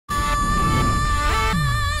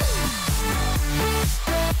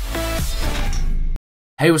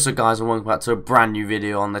Hey, what's up guys, and welcome back to a brand new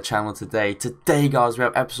video on the channel today. Today guys, we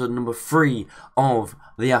have episode number 3 of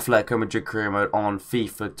the Atletico Madrid career mode on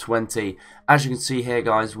FIFA 20. As you can see here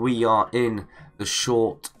guys, we are in the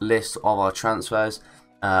short list of our transfers.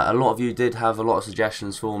 A lot of you did have a lot of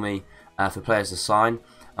suggestions for me for players to sign.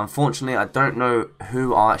 Unfortunately, I don't know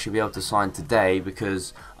who I'll actually be able to sign today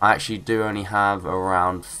because I actually do only have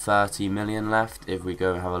around 30 million left if we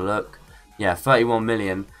go and have a look. Yeah, 31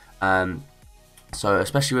 million. So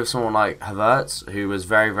especially with someone like Havertz, who was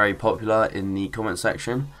very popular in the comment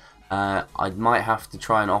section, I might have to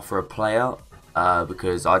try and offer a player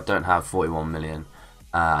because I don't have 41 million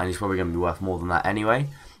and he's probably going to be worth more than that anyway.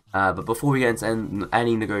 But before we get into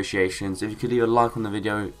any negotiations, if you could leave a like on the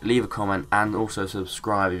video, leave a comment, and also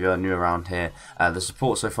subscribe if you're new around here. The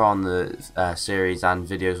support so far on the series and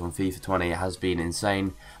videos on FIFA 20 has been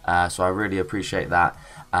insane, so I really appreciate that.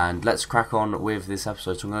 And let's crack on with this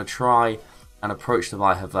episode. So I'm going to try and approach to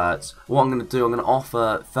buy Havertz. What I'm going to do, I'm going to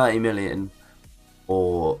offer 30 million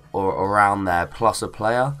or around there plus a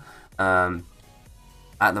player. At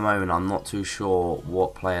the moment I'm not too sure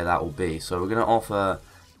what player that will be, so we're going to offer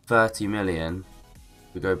 30 million.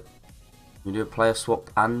 We do a player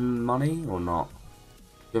swap and money or not?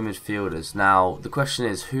 Go midfielders. Now the question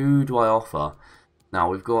is, who do I offer?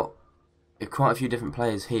 Now we've got quite a few different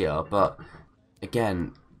players here, but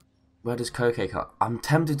again, where does Koke come? I'm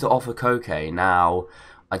tempted to offer Koke. Now,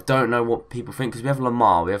 I don't know what people think because we have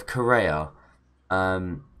Lamar, we have Correa.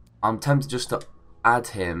 I'm tempted just to add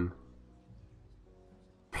him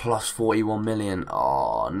plus 41 million.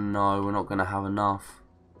 Oh no, we're not going to have enough.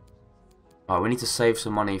 Alright, we need to save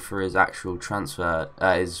some money for his actual transfer,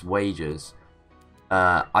 his wages.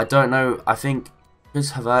 I don't know. I think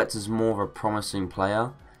because Havertz is more of a promising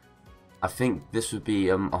player, I think this would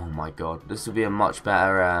be oh my god, this would be a much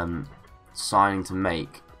better signing to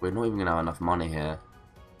make. We're not even gonna have enough money here.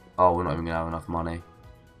 Oh, we're not even gonna have enough money.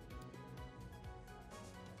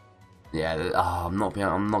 Yeah, I'm not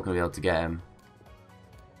gonna be able to get him.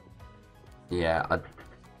 Yeah, I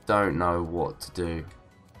don't know what to do.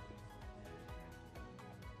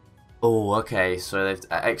 Oh, okay, so they've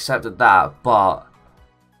accepted that, but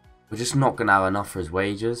we're just not gonna have enough for his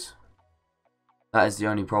wages. That is the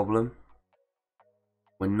only problem.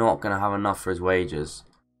 We're not going to have enough for his wages.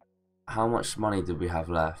 How much money did we have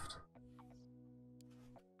left?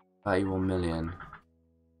 31 million.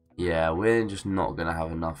 Yeah, we're just not going to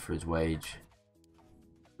have enough for his wage.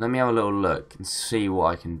 Let me have a little look and see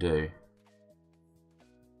what I can do.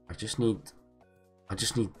 I just need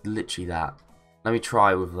literally that. Let me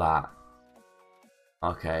try with that.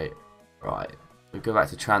 Okay, right. We'll go back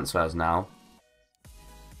to transfers now.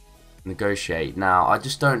 Negotiate. Now I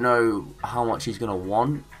just don't know how much he's gonna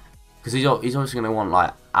want, because he's obviously gonna want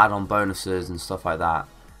like add-on bonuses and stuff like that.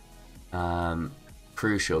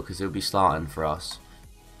 Crucial because he'll be starting for us.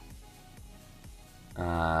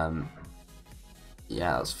 Yeah,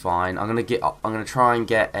 that's fine. I'm gonna try and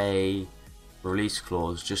get a release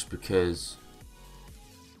clause just because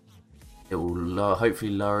it will hopefully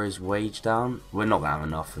lower his wage down. We're not gonna have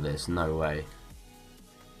enough for this. No way.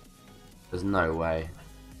 There's no way.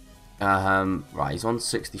 Right, he's on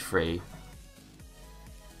 63.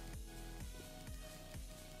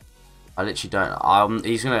 I literally don't.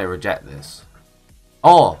 He's gonna reject this.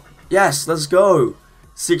 Oh yes, let's go.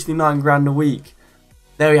 69 grand a week.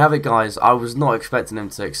 There we have it, guys. I was not expecting him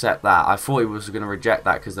to accept that. I thought he was gonna reject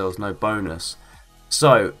that because there was no bonus.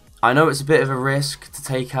 So I know it's a bit of a risk to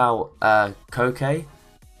take out Koke,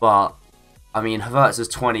 but I mean Havertz is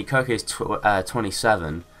 20, Koke is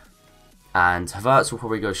 27. And Havertz will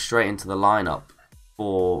probably go straight into the lineup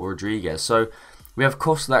for Rodriguez. So we have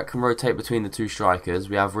Costa that can rotate between the two strikers.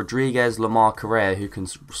 We have Rodriguez, Lamar, Correa who can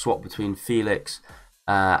swap between Felix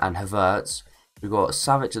and Havertz. We've got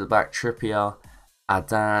Savic at the back, Trippier,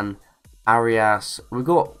 Adan, Arias.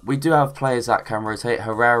 We do have players that can rotate.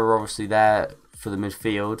 Herrera obviously there for the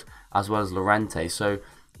midfield, as well as Llorente. So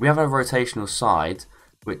we have a rotational side,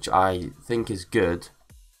 which I think is good.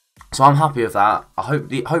 So I'm happy with that.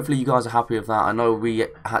 Hopefully you guys are happy with that. I know we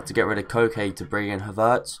had to get rid of Koke to bring in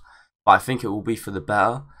Havertz, but I think it will be for the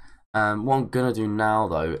better. What I'm going to do now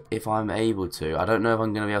though, if I'm able to, I don't know if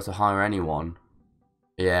I'm going to be able to hire anyone.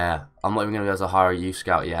 Yeah, I'm not even going to be able to hire a youth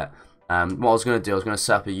scout yet. What I was going to do, I was going to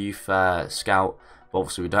set up a youth scout, but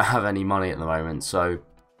obviously we don't have any money at the moment. So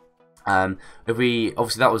obviously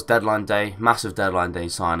that was deadline day, massive deadline day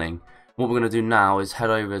signing. What we're going to do now is head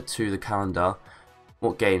over to the calendar.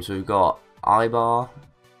 What games? We've got Eibar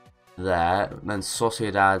there, then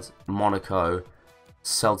Sociedad, Monaco,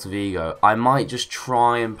 Celta Vigo. I might just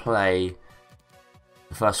try and play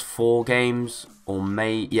the first 4 games, or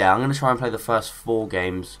yeah, I'm going to try and play the first 4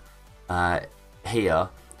 games here.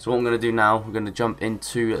 So what I'm going to do now, we're going to jump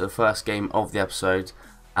into the first game of the episode,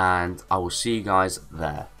 and I will see you guys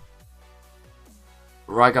there.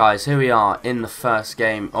 Right guys, here we are in the first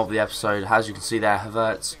game of the episode. As you can see there,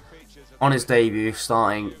 Havertz on his debut,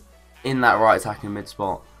 starting in that right attacking mid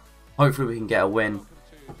spot. Hopefully we can get a win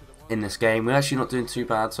in this game. We're actually not doing too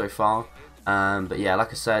bad so far, but yeah, like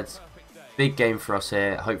I said, big game for us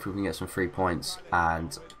here. Hopefully we can get some 3 points,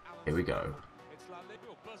 and here we go.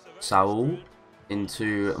 Saul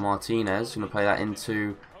into Martinez. Going to play that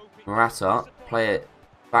into Morata. Play it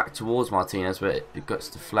back towards Martinez, but it gets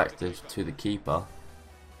deflected to the keeper.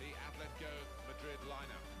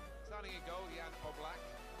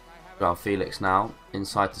 Got Felix now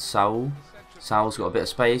inside to Saul. Saul's got a bit of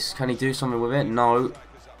space. Can he do something with it? No.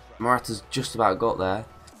 Morata's just about got there.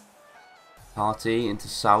 Party into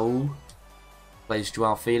Saul. Plays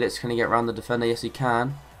Joao Felix. Can he get around the defender? Yes, he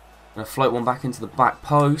can. Gonna float one back into the back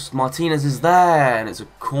post. Martinez is there, and it's a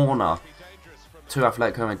corner to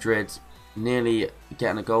Atletico Madrid. Nearly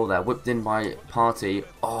getting a goal there. Whipped in by Party.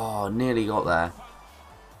 Oh, nearly got there.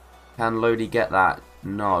 Can Lodi get that?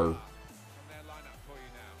 No.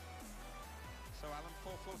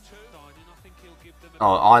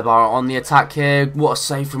 Oh, Ibar on the attack here. What a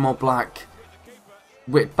save from Oblak.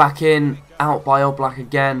 Whipped back in. Out by Oblak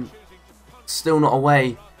again. Still not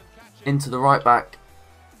away. Into the right back.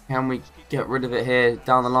 Can we get rid of it here?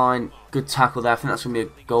 Down the line. Good tackle there. I think that's going to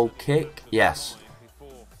be a goal kick. Yes.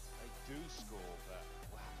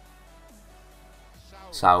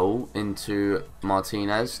 Saul into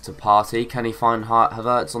Martinez to Party. Can he find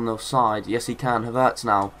Havertz on the side? Yes, he can. Havertz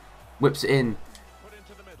now. Whips it in.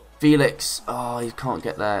 Felix, oh, he can't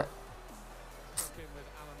get there.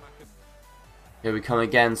 Here we come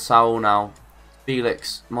again, Saul now.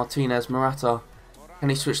 Felix, Martinez, Morata. Can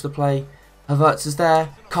he switch the play? Havertz is there.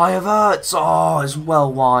 Kai Havertz, oh, it's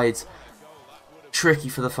well wide. Tricky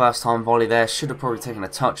for the first time volley there. Should have probably taken a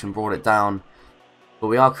touch and brought it down. But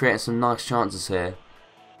we are creating some nice chances here.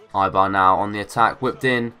 Ibar now on the attack, whipped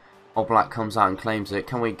in. Oblak comes out and claims it.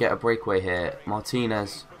 Can we get a breakaway here?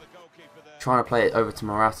 Martinez. Trying to play it over to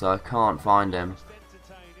Morata. I can't find him.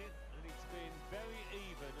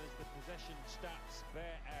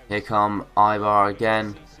 Here come Ibar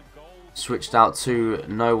again. Switched out to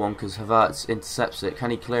no one because Havertz intercepts it. Can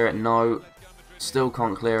he clear it? No. Still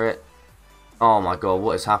can't clear it. Oh my god,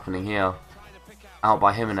 what is happening here? Out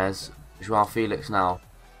by Jimenez. Joao Felix now.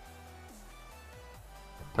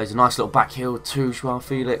 Plays a nice little back heel to Joao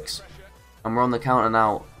Felix. And we're on the counter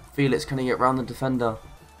now. Felix, can he get round the defender?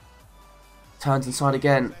 Turns inside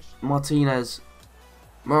again. Martinez.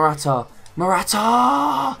 Morata.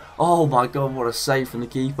 Morata! Oh my god, what a save from the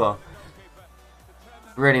keeper.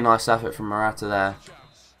 Really nice effort from Morata there.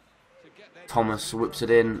 Thomas whips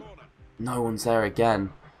it in. No one's there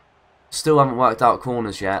again. Still haven't worked out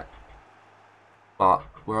corners yet. But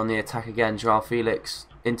we're on the attack again. Joao Felix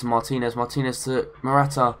into Martinez. Martinez to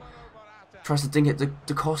Morata. Tries to dink it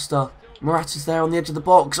to Costa. Morata's there on the edge of the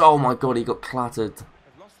box. Oh my god, he got clattered.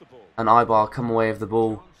 And Ibar come away with the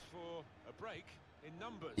ball.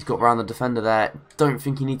 He's got round the defender there. Don't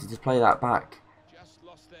think he needed to play that back.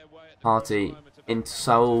 Party into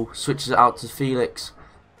Saul. Switches it out to Felix.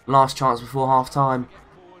 Last chance before half time.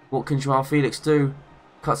 What can Joao Felix do?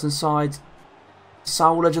 Cuts inside.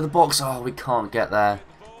 Saul edge of the box. Oh, we can't get there.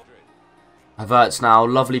 Havertz now.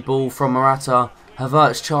 Lovely ball from Morata.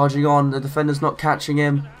 Havertz charging on. The defender's not catching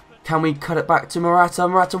him. Can we cut it back to Morata?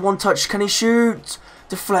 Morata one touch. Can he shoot?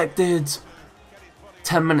 Deflected.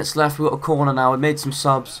 10 minutes left. We've got a corner now. We made some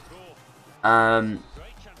subs. Havertz,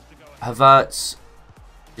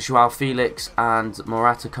 Joao Felix, and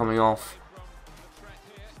Morata coming off.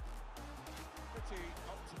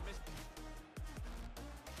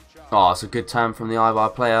 Oh, it's a good turn from the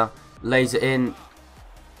Ibar player. Lays it in.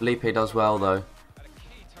 Felipe does well though.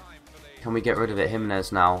 Can we get rid of it?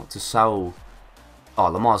 Jimenez now to Saul. Oh,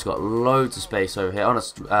 Lamar's got loads of space over here.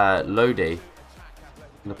 Honest, Lodi.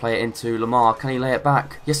 Gonna play it into Lamar. Can he lay it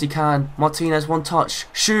back? Yes, he can. Martinez, one touch.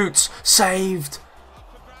 Shoots. Saved.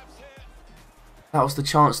 That was the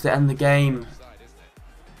chance to end the game.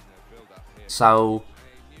 Saul.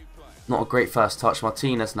 Not a great first touch.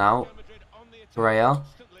 Martinez now. Pereira.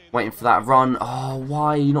 Waiting for that run. Oh, why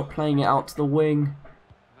are you not playing it out to the wing?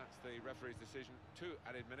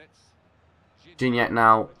 Gignac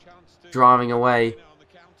now. Driving away.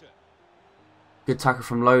 Good tackle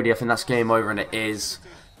from Lodi. I think that's game over, and it is.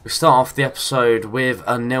 We start off the episode with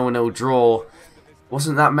a 0-0 draw.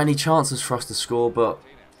 Wasn't that many chances for us to score, but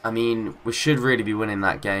I mean, we should really be winning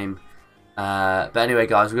that game. But anyway,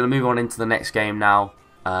 guys, we're going to move on into the next game now.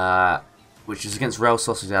 which is against Real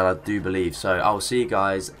Sociedad, I do believe. So I will see you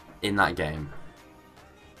guys in that game.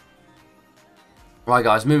 Right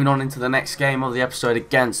guys, moving on into the next game of the episode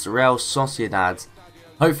against Real Sociedad.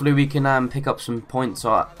 Hopefully we can pick up some points,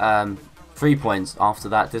 or 3 points after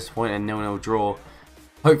that disappointing 0-0 draw.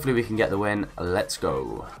 Hopefully we can get the win. Let's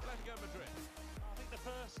go.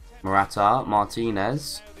 Morata,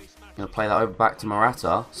 Martinez. Going to play that over back to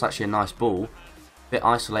Morata. It's actually a nice ball. Bit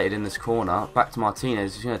isolated in this corner. Back to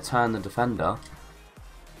Martinez. He's going to turn the defender.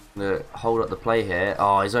 Going to hold up the play here.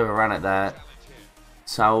 Oh, he's overran it there.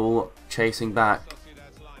 Saul chasing back.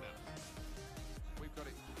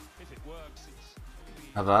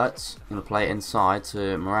 Havertz going to play it inside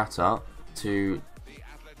to Morata, to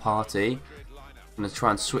Partey. Going to try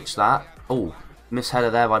and switch that. Oh,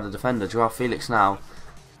 misheader there by the defender. Joao Felix now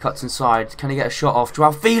cuts inside. Can he get a shot off?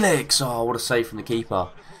 Joao Felix! Oh, what a save from the keeper.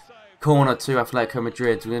 Corner to Atletico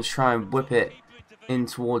Madrid. We're going to try and whip it in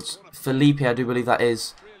towards Felipe, I do believe that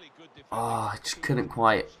is. Oh, I just couldn't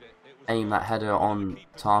quite aim that header on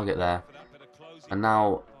target there. And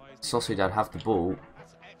now Sociedad have the ball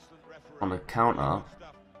on the counter.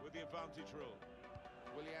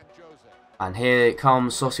 And here it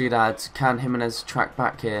comes, Sociedad. Can Jimenez track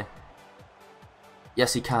back here?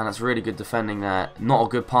 Yes, he can. That's really good defending there. Not a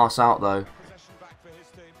good pass out, though.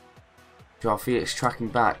 Joao Felix tracking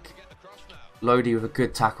back. Lodi with a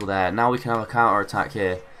good tackle there. Now we can have a counter-attack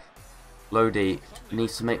here. Lodi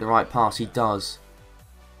needs to make the right pass. He does.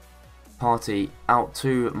 Partey out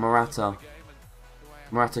to Morata.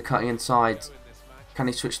 Morata cutting inside. Can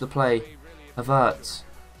he switch the play? Havertz.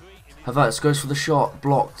 Havertz goes for the shot.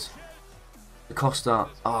 Blocked. Costa.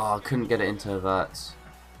 Oh, couldn't get it into Havertz.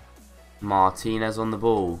 Martinez on the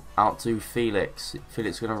ball. Out to Felix.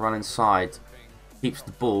 Felix going to run inside. Keeps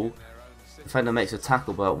the ball. Defender makes a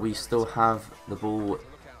tackle, but we still have the ball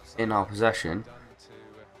in our possession.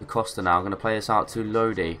 Costa now going to play this out to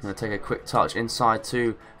Lodi. Going to take a quick touch inside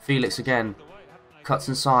to Felix again. Cuts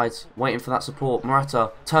inside. Waiting for that support.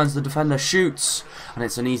 Morata turns the defender. Shoots. And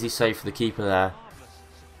it's an easy save for the keeper there.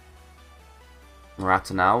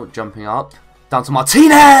 Morata now jumping up. Down to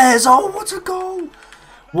Martinez! Oh, what a goal!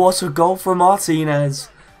 What a goal from Martinez.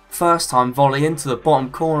 First time volley into the bottom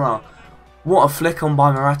corner. What a flick on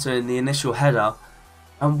by Morata in the initial header.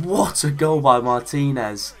 And what a goal by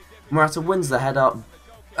Martinez. Morata wins the header.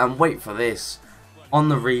 And wait for this. On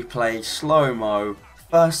the replay, slow-mo.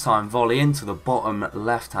 First time volley into the bottom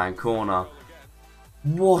left-hand corner.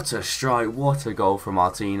 What a strike. What a goal from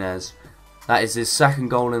Martinez. That is his second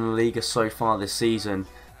goal in the Liga so far this season.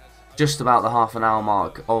 Just about the half an hour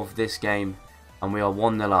mark of this game, and we are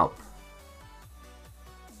 1-0 up.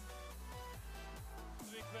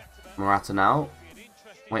 Morata now,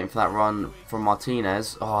 waiting for that run from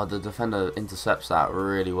Martinez. Oh, the defender intercepts that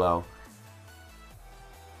really well.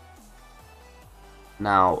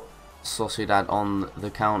 Now, Sociedad on the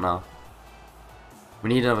counter. We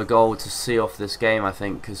need another goal to see off this game, I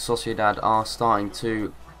think, because Sociedad are starting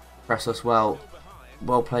to press us well.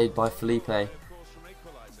 Well played by Felipe.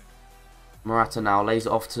 Morata now lays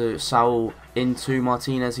it off to Saul, into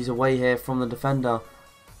Martinez. He's away here from the defender.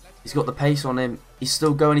 He's got the pace on him. He's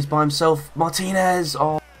still going. He's by himself. Martinez!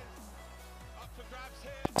 Oh!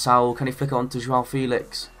 Saul, can he flick it on to Joao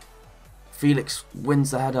Felix? Felix wins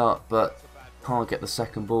the header, but can't get the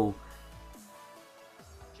second ball.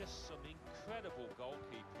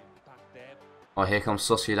 Oh, here comes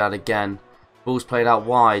Sociedad again. Ball's played out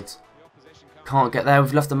wide. Can't get there.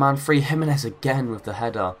 We've left the man free. Jimenez again with the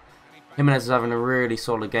header. Jimenez is having a really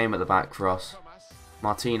solid game at the back for us.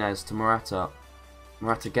 Martinez to Morata.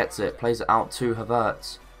 Morata gets it. Plays it out to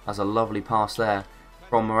Havertz. That's a lovely pass there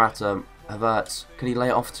from Morata. Havertz. Can he lay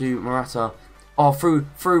it off to Morata? Oh,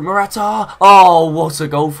 through Morata. Oh, what a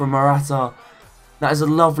goal from Morata. That is a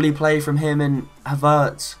lovely play from him and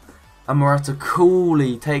Havertz. And Morata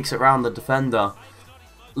coolly takes it round the defender.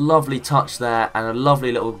 Lovely touch there and a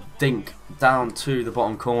lovely little dink down to the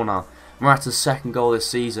bottom corner. Morata's second goal this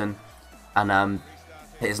season. And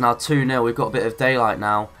it is now 2-0. We've got a bit of daylight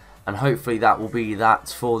now. And hopefully that will be that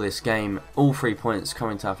for this game. All 3 points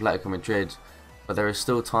coming to Atletico Madrid. But there is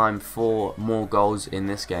still time for more goals in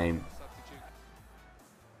this game.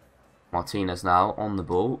 Martinez now on the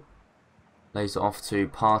ball. Lays it off to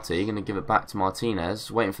Partey. Going to give it back to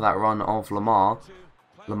Martinez. Waiting for that run of Lamar.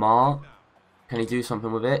 Lamar. Can he do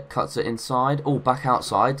something with it? Cuts it inside. Oh, back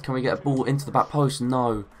outside. Can we get a ball into the back post?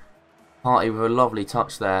 No. Partey with a lovely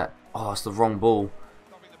touch there. Oh, it's the wrong ball.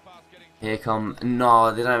 Here come...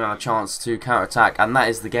 No, they don't have a chance to counter-attack. And that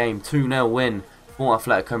is the game. 2-0 win for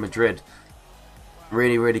Atletico Madrid.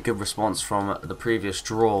 Really, really good response from the previous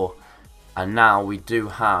draw. And now we do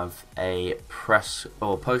have a press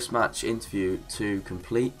or post-match interview to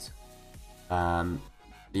complete. The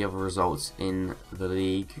other results in the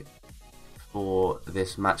league for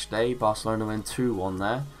this match day. Barcelona win 2-1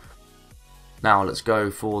 there. Now let's go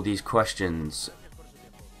for these questions.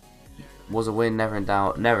 Was a win never in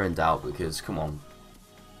doubt? Never in doubt, because come on,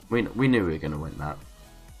 we knew we were going to win that.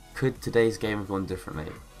 Could today's game have gone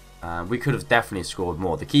differently? We could have definitely scored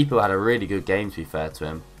more. The keeper had a really good game, to be fair to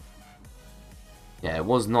him. Yeah, it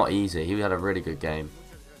was not easy. He had a really good game.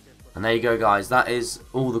 And there you go, guys. That is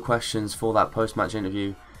all the questions for that post-match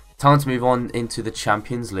interview. Time to move on into the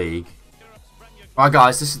Champions League. Right,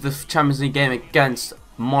 guys, this is the Champions League game against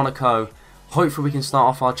Monaco. Hopefully we can start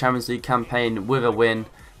off our Champions League campaign with a win.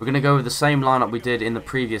 We're going to go with the same lineup we did in the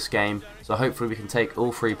previous game. So hopefully we can take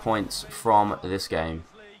all 3 points from this game.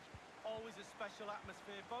 Always a special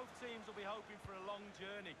atmosphere. Both teams will be hoping for a long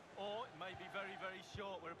journey, or it may be very, very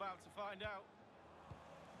short. We're about to find out.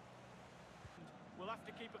 We'll have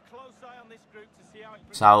to keep a close eye on this group to see how it...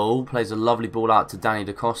 Saul plays a lovely ball out to Danny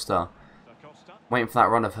Da Costa. Waiting for that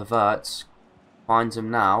run of Havertz. Finds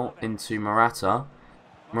him now into Morata.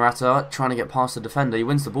 Morata trying to get past the defender. He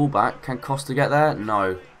wins the ball back. Can Costa get there?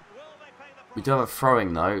 No. We do have a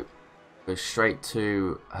throwing though. Goes straight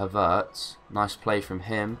to Havertz. Nice play from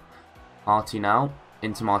him. Party now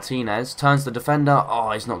into Martinez. Turns the defender.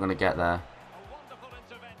 Oh, he's not going to get there.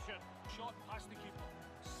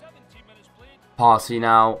 Party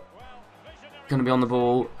now. Going to be on the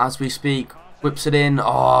ball as we speak. Whips it in.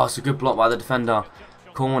 Oh, it's a good block by the defender.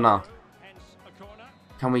 Corner.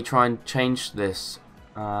 Can we try and change this?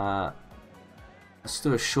 Let's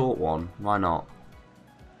do a short one. Why not?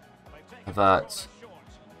 Havertz.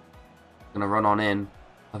 Gonna run on in.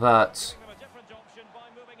 Havertz.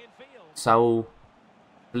 Saul.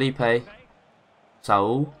 Felipe.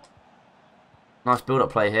 Saul. Nice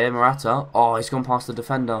build-up play here. Morata. Oh, he's gone past the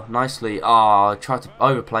defender nicely. Oh, tried to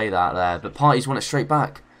overplay that there, but Partey's won it straight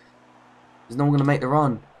back. There's no one gonna make the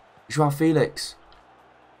run. Joao Felix.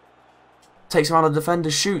 Takes around the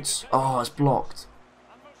defender. Shoots. Oh, it's blocked.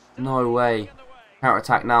 No way. Counter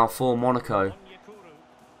attack now for Monaco.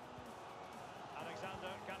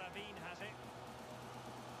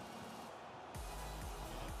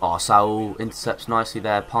 Oh, Saul intercepts nicely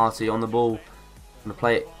there. Partey on the ball. Gonna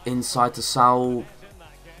play it inside to Saul.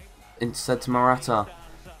 Instead to Morata.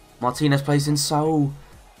 Martinez plays in Saul.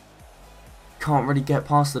 Can't really get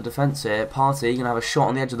past the defence here. Partey gonna have a shot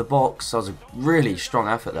on the edge of the box. That was a really strong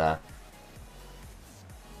effort there.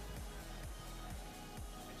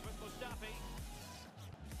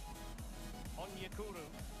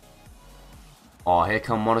 Oh, here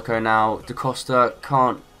come Monaco now. Da Costa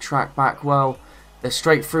can't track back well. They're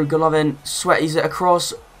straight through Golovin. Sweaties it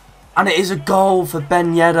across. And it is a goal for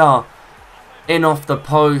Ben Yedder. In off the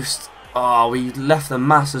post. Oh, we left a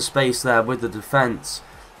massive space there with the defence.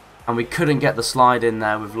 And we couldn't get the slide in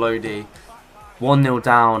there with Lodi. 1-0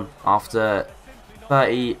 down after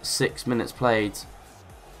 36 minutes played.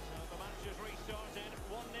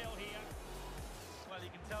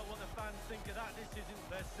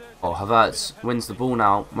 Oh, Havertz wins the ball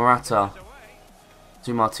now. Morata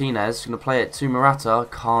to Martinez. Going to play it to Morata.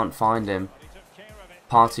 Can't find him.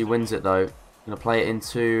 Partey wins it though. Going to play it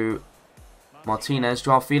into Martinez.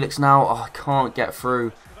 Joao Felix now. Oh, I can't get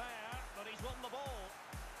through.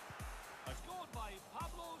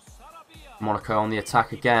 Monaco on the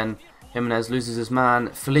attack again. Jimenez loses his man.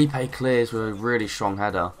 Felipe clears with a really strong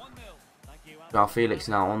header. Joao Felix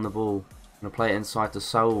now on the ball. Going to play it inside to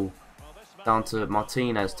Saul. Down to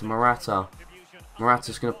Martinez, to Morata.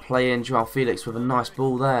 Morata's going to play in Joao Felix with a nice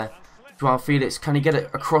ball there. Joao Felix, can he get it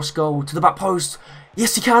across goal to the back post?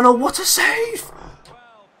 Yes, he can. Oh, what a save!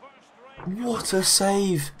 What a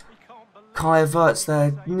save! Kai Havertz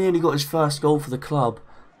there, nearly got his first goal for the club.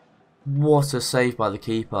 What a save by the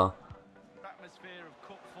keeper.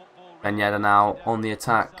 Ben Yedder now on the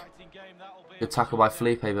attack. Good tackle by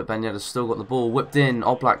Felipe, but Ben Yedder's still got the ball. Whipped in,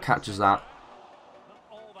 Oblak catches that.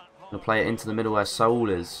 Going to play it into the middle where Saul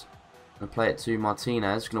is. Going to play it to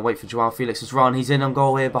Martinez. Going to wait for Joao Felix's run. He's in on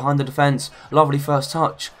goal here behind the defence. Lovely first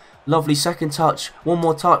touch. Lovely second touch. One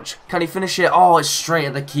more touch. Can he finish it? Oh, it's straight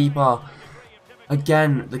at the keeper.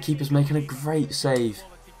 Again, the keeper's making a great save.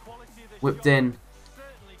 Whipped in.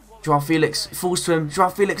 Joao Felix falls to him. Joao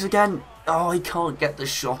Felix again. Oh, he can't get the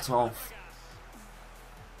shot off.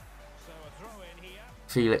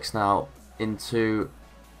 Felix now into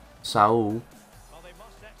Saul.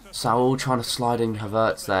 Saul trying to slide in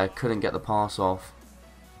Havertz there, couldn't get the pass off.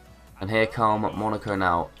 And here come Monaco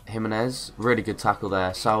now. Jimenez, really good tackle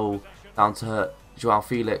there. Saul down to Joao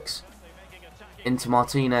Felix. Into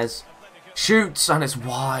Martinez. Shoots and it's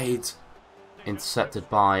wide. intercepted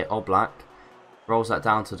by Oblak. Rolls that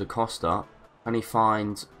down to Da Costa. And he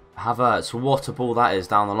finds Havertz. What a ball that is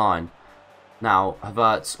down the line. Now,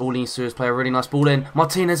 Havertz, all he needs to do is play a really nice ball in.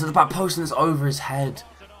 Martinez at the back post and it's over his head.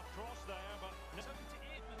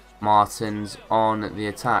 Martins on the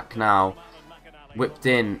attack now. Whipped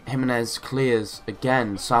in. Jimenez clears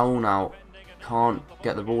again. Saul now can't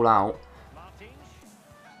get the ball out.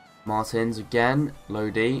 Martins again.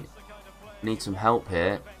 Lodi. Needs some help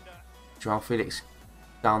here. Joao Felix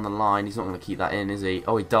down the line. He's not going to keep that in, is he?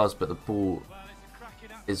 Oh, he does, but the ball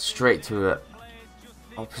is straight to an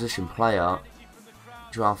opposition player.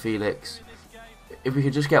 Joao Felix. If we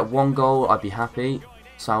could just get one goal, I'd be happy.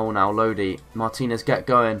 Saul now, Lodi. Martinez, get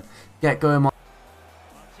going. Get going,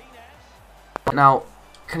 now,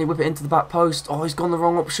 can he whip it into the back post? Oh, he's gone the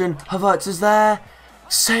wrong option. Havertz is there.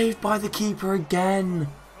 Saved by the keeper again.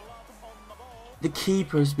 The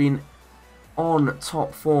keeper has been on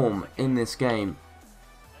top form in this game.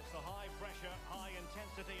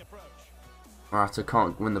 Morata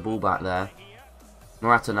can't win the ball back there.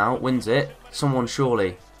 Morata now wins it. Someone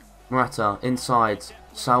surely. Morata inside.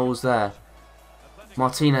 Saul's there.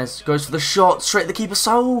 Martinez goes for the shot. Straight at the keeper.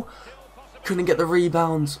 Saul couldn't get the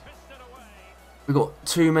rebound. We've got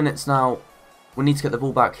 2 minutes now. We need to get the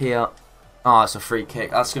ball back here. Ah, it's a free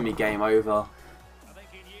kick. That's going to be game over.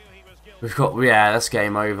 We've got, yeah, that's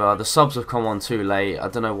game over. The subs have come on too late. I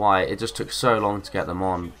don't know why. It just took so long to get them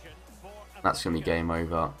on. That's going to be game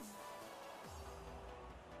over.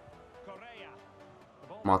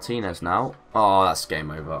 Martinez now. Oh, that's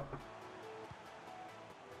game over.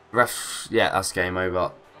 Ref, yeah, that's game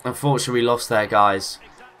over. Unfortunately, we lost there, guys.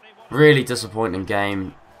 Really disappointing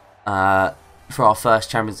game for our first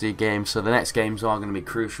Champions League game. So the next games are going to be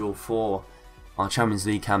crucial for our Champions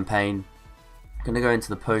League campaign. I'm going to go into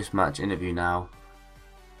the post-match interview now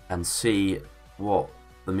and see what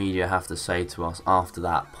the media have to say to us after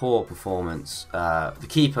that poor performance. The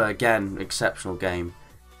keeper, again, exceptional game.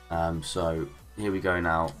 So here we go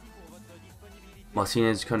now.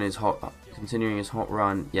 Martinez continuing his hot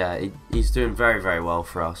run. Yeah, he's doing very, very well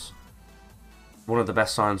for us. One of the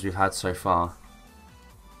best signs we've had so far.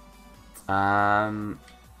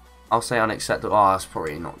 I'll say unacceptable. Oh, that's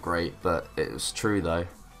probably not great, but it was true though.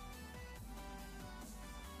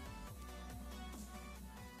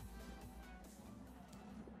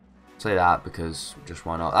 Say that because just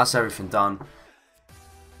why not. That's everything done.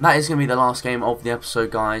 That is going to be the last game of the episode,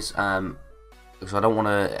 guys. Because I don't want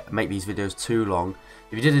to make these videos too long.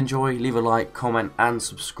 If you did enjoy, leave a like, comment and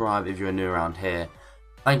subscribe if you're new around here.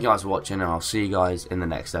 Thank you guys for watching and I'll see you guys in the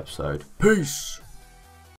next episode. Peace!